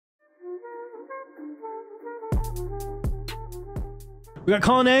We got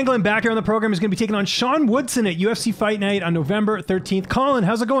Collin Anglin back here on the program. He's going to be taking on Sean Woodson at UFC Fight Night on November 13th. Collin,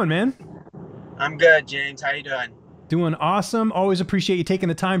 how's it going, man? I'm good, James. How you doing? Doing awesome. Always appreciate you taking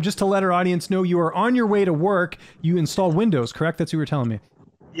the time just to let our audience know you are on your way to work. You install Windows, correct? That's what you were telling me.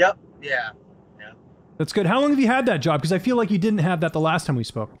 Yep. Yeah. Yeah. That's good. How long have you had that job? Because I feel like you didn't have that the last time we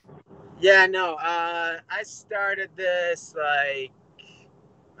spoke. Yeah. No. I started this like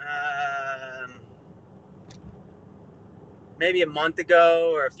um, maybe a month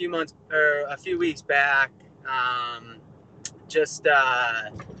ago, or a few months, or a few weeks back. Just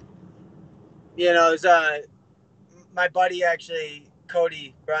it was my buddy actually,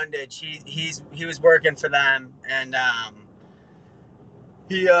 Cody Brundage. He was working for them, and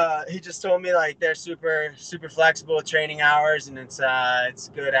he just told me like they're super flexible with training hours, and it's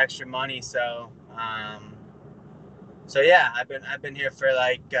good extra money. So yeah, I've been here for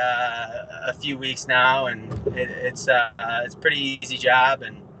like a few weeks now, and it's a pretty easy job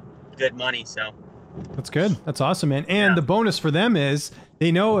and good money. So That's good. That's awesome, man. And yeah. the bonus for them is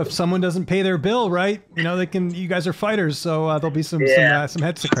they know if someone doesn't pay their bill, right? You know, they can. You guys are fighters, so there'll be some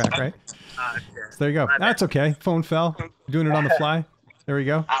heads to crack, right? Sure. So there you go. That's okay. Phone fell. Doing it on the fly. There we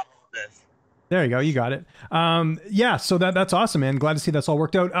go. There you go. You got it. Yeah. So that's awesome, man. Glad to see that's all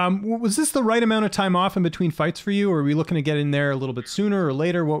worked out. Was this the right amount of time off in between fights for you, or are we looking to get in there a little bit sooner or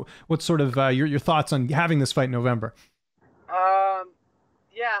later? What's sort of your thoughts on having this fight in November?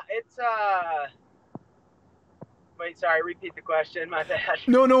 Yeah, it's Wait, sorry. Repeat the question. My bad.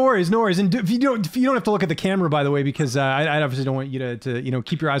 No, no worries, no worries. And if you don't have to look at the camera, by the way, because I obviously don't want you to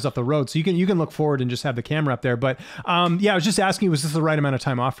keep your eyes off the road. So you can look forward and just have the camera up there. But yeah, I was just asking you, was this the right amount of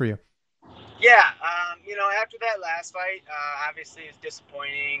time off for you? Yeah. After that last fight, obviously it's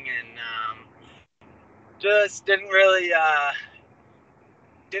disappointing, and just didn't really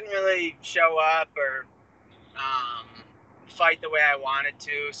show up or fight the way I wanted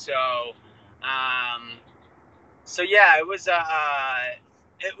to. So yeah, it was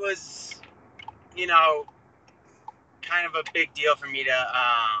kind of a big deal for me to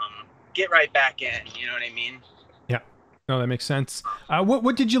get right back in. You know what I mean? Yeah. No, that makes sense.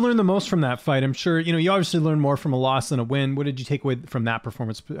 What did you learn the most from that fight? I'm sure you obviously learned more from a loss than a win. What did you take away from that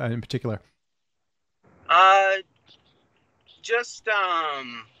performance in particular? Just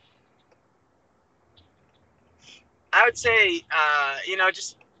I would say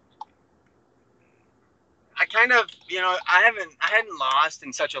just I kind of I hadn't lost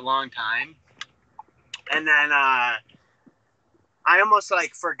in such a long time, and then I almost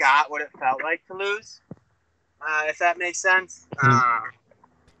like forgot what it felt like to lose, if that makes sense.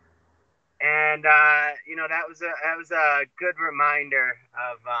 And that was a good reminder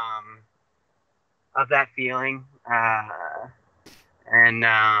of that feeling, and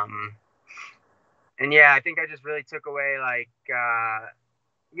yeah, I think I just really took away like now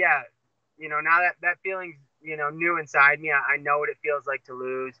that feeling's new inside me. I know what it feels like to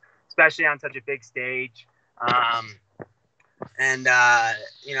lose, especially on such a big stage. And I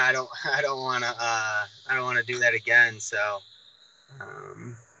don't want to do that again. So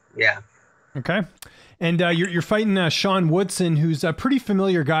yeah. Okay. And you're fighting Sean Woodson, who's a pretty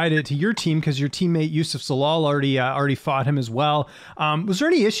familiar guy to your team because your teammate Yusuf Zalal already fought him as well. Was there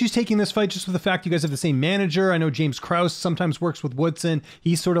any issues taking this fight just with the fact you guys have the same manager? I know James Krause sometimes works with Woodson.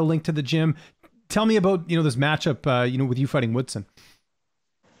 He's sort of linked to the gym. Tell me about this matchup with you fighting Woodson.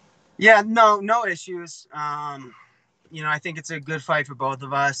 Yeah, no issues. I think it's a good fight for both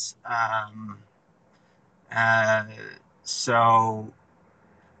of us. So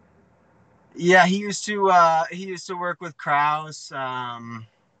yeah, he used to work with Krause. I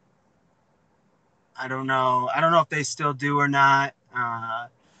don't know if they still do or not.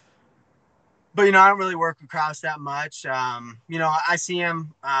 But I don't really work with Krause that much. I see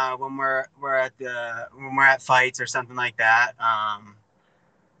him when we're at fights or something like that.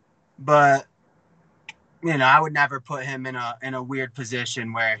 But I would never put him in a weird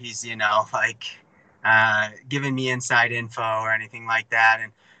position where he's giving me inside info or anything like that.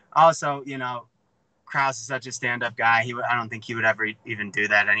 And also, Krause is such a stand-up guy. I don't think he would ever even do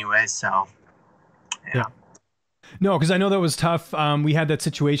that anyway. So yeah. No, because I know that was tough. We had that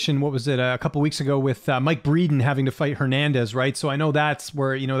situation, what was it, a couple weeks ago with Mike Breeden having to fight Hernandez, right? So I know that's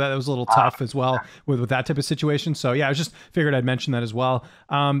where, that was a little tough as well with that type of situation. So yeah, I just figured I'd mention that as well.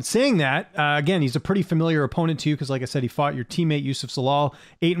 Saying that, again, he's a pretty familiar opponent to you because like I said, he fought your teammate Yusuf Zalal,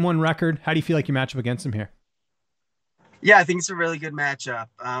 8-1 record. How do you feel like you match up against him here? Yeah, I think it's a really good matchup.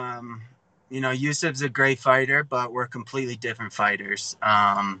 Yusuf's a great fighter, but we're completely different fighters.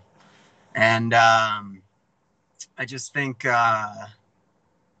 I just think,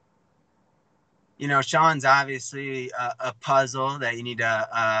 Sean's obviously a puzzle that you need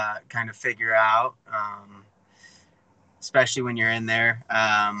to kind of figure out, especially when you're in there.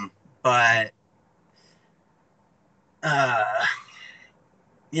 But I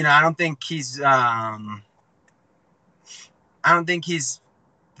don't think he's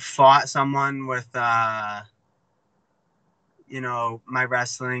fought someone with my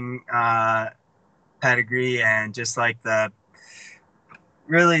wrestling pedigree and just like the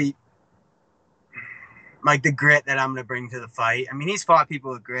really like the grit that I'm going to bring to the fight. I mean, he's fought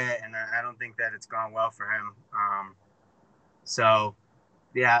people with grit, and I don't think that it's gone well for him. So,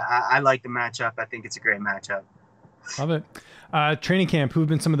 yeah, I like the matchup. I think it's a great matchup. Love it. Training camp, who have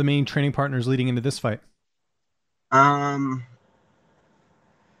been some of the main training partners leading into this fight?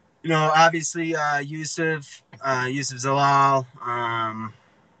 Obviously, Yusuf Zalal,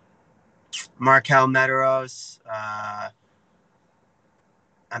 Markel Medeiros.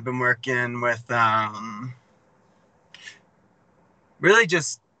 I've been working with really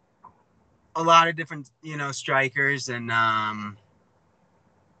just a lot of different, strikers, and I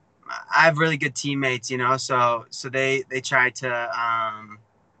have really good teammates, so they try to,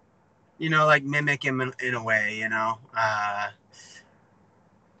 like mimic him in a way,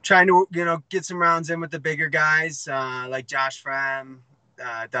 trying to, get some rounds in with the bigger guys, like Josh Frem,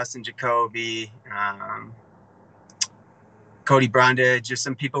 Dustin Jacoby, Cody Brundage, just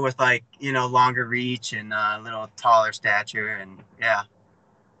some people with like, longer reach and a little taller stature, and yeah.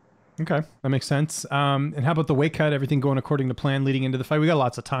 Okay, that makes sense. And how about the weight cut? Everything going according to plan leading into the fight? We got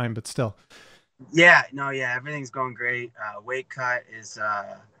lots of time, but still. Yeah, everything's going great. Weight cut is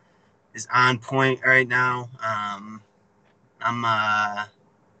on point right now. I'm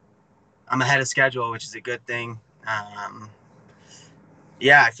ahead of schedule, which is a good thing.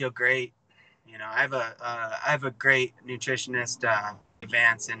 Yeah, I feel great. I have a great nutritionist,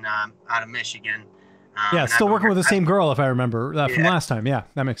 Vance, out of Michigan. Yeah, still working with the same girl, if I remember from last time. Yeah,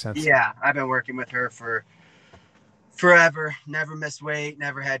 that makes sense. Yeah, I've been working with her for forever. Never missed weight.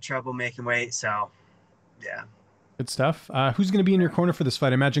 Never had trouble making weight. So, yeah. Good stuff. Who's going to be in your corner for this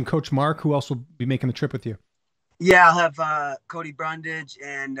fight? I imagine Coach Mark. Who else will be making the trip with you? Yeah, I'll have Cody Brundage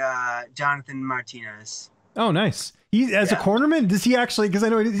and Jonathan Martinez. Oh, nice. He as a cornerman, does he actually? Because I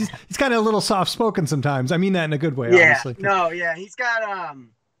know he's kind of a little soft spoken sometimes. I mean that in a good way, obviously. No, yeah, he's got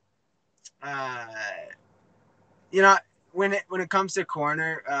when it comes to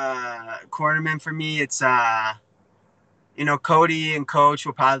cornerman for me, it's Cody and Coach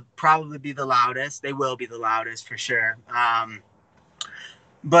will probably be the loudest. They will be the loudest for sure.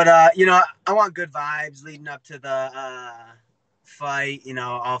 But I want good vibes leading up to the fight.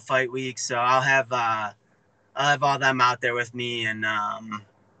 All fight week, so I'll have all them out there with me, and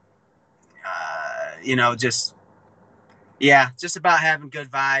just about having good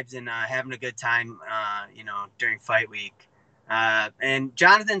vibes and having a good time, during fight week. And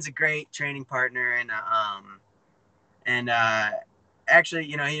Jonathan's a great training partner, and actually,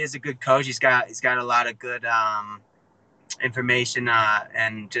 he is a good coach. He's got a lot of good information,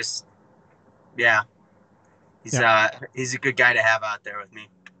 and just he's a good guy to have out there with me.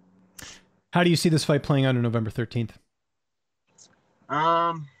 How do you see this fight playing out on November 13th?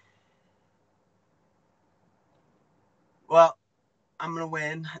 Well, I'm gonna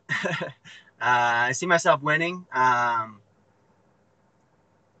win. I see myself winning.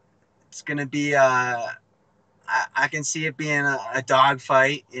 It's gonna be I can see it being a dog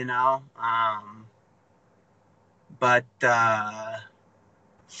fight, but I'm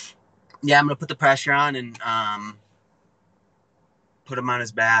gonna put the pressure on and put him on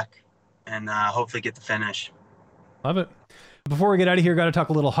his back and hopefully get the finish. Love it. Before we get out of here, got to talk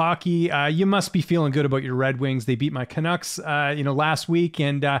a little hockey. You must be feeling good about your Red Wings. They beat my Canucks, last week,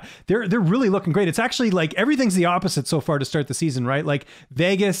 and they're really looking great. It's actually like everything's the opposite so far to start the season, right? Like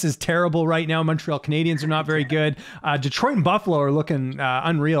Vegas is terrible right now. Montreal Canadiens are not very good. Detroit and Buffalo are looking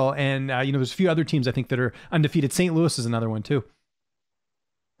unreal, and there's a few other teams I think that are undefeated. St. Louis is another one too.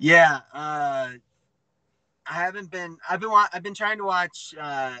 Yeah, I've been trying to watch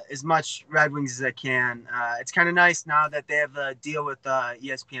as much Red Wings as I can. It's kind of nice now that they have a deal with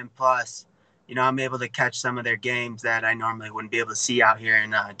ESPN Plus. I'm able to catch some of their games that I normally wouldn't be able to see out here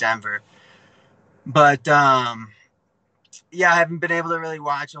in Denver. But I haven't been able to really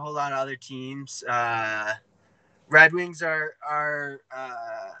watch a whole lot of other teams. Red Wings are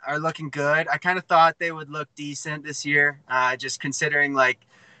looking good. I kind of thought they would look decent this year, just considering like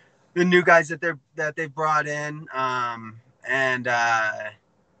the new guys that they've brought in, and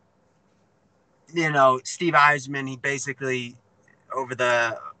Steve Eisman. He basically over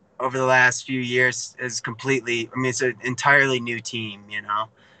the last few years is completely. I mean, it's an entirely new team.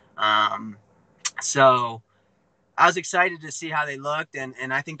 So I was excited to see how they looked, and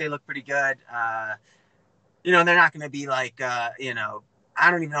I think they look pretty good. You know, they're not going to be like, you know, I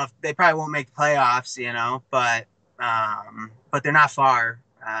don't even know if they probably won't make the playoffs, you know, but they're not far.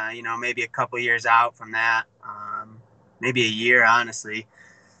 You know, maybe a couple years out from that, maybe a year, honestly.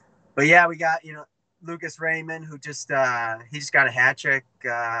 But yeah, we got, you know, Lucas Raymond, who just he just got a hat trick.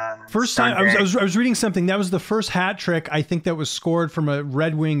 First time I was reading something that was the first hat trick I think that was scored from a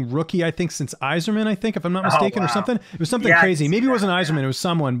Red Wing rookie, I think since Yzerman, I think, if I'm not mistaken, or something. It was something crazy. Maybe it wasn't Yzerman, it was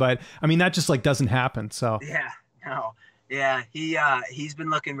someone, but I mean that just like doesn't happen. So yeah, no, yeah, he's been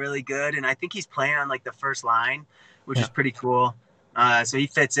looking really good, and I think he's playing on like the first line, which is pretty cool. So he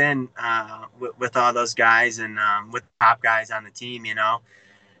fits in with all those guys and with the top guys on the team, you know.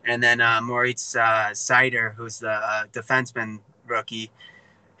 And then Moritz Seider, who's the defenseman rookie,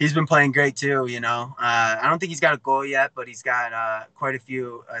 he's been playing great too. You know, I don't think he's got a goal yet, but he's got quite a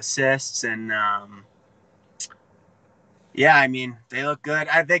few assists. And yeah, I mean, they look good.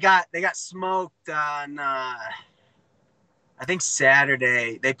 They got smoked on I think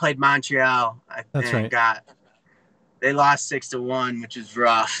Saturday. They played Montreal. That's right. They lost 6-1, which is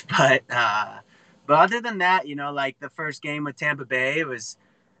rough. But other than that, you know, like the first game with Tampa Bay, it was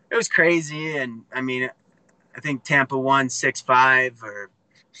crazy. And I mean, I think Tampa won 6-5 or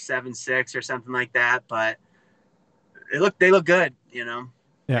 7-6 or something like that, but they look good, you know?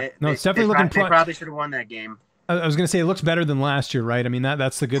 Yeah, it's definitely looking they probably should have won that game. I was going to say it looks better than last year, right? I mean,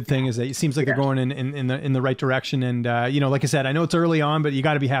 that's the good thing is that it seems like they're going in the right direction. And, you know, like I said, I know it's early on, but you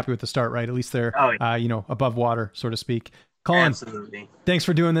got to be happy with the start, right? At least they're, you know, above water, so to speak. Collin, absolutely. Thanks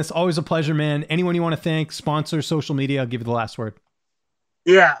for doing this. Always a pleasure, man. Anyone you want to thank, sponsors, social media, I'll give you the last word.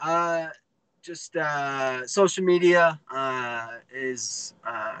 Yeah, just social media is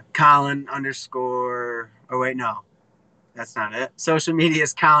Collin _ oh wait, no, that's not it. Social media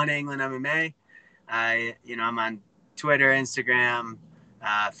is Collin Anglin MMA. You know, I'm on Twitter, Instagram,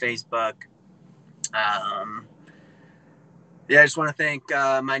 Facebook. Yeah, I just want to thank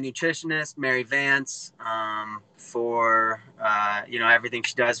my nutritionist, Mary Vance, for you know, everything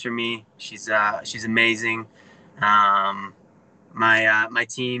she does for me. She's amazing. My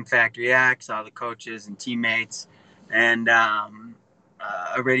team, Factory X, all the coaches and teammates, and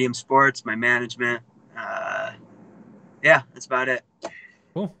Iridium Sports, my management. Yeah, that's about it.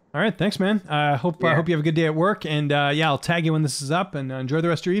 Cool. All right, thanks, man. Hope you have a good day at work, and yeah, I'll tag you when this is up, and enjoy the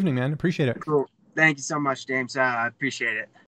rest of your evening, man. Appreciate it. Cool. Thank you so much, James. I appreciate it.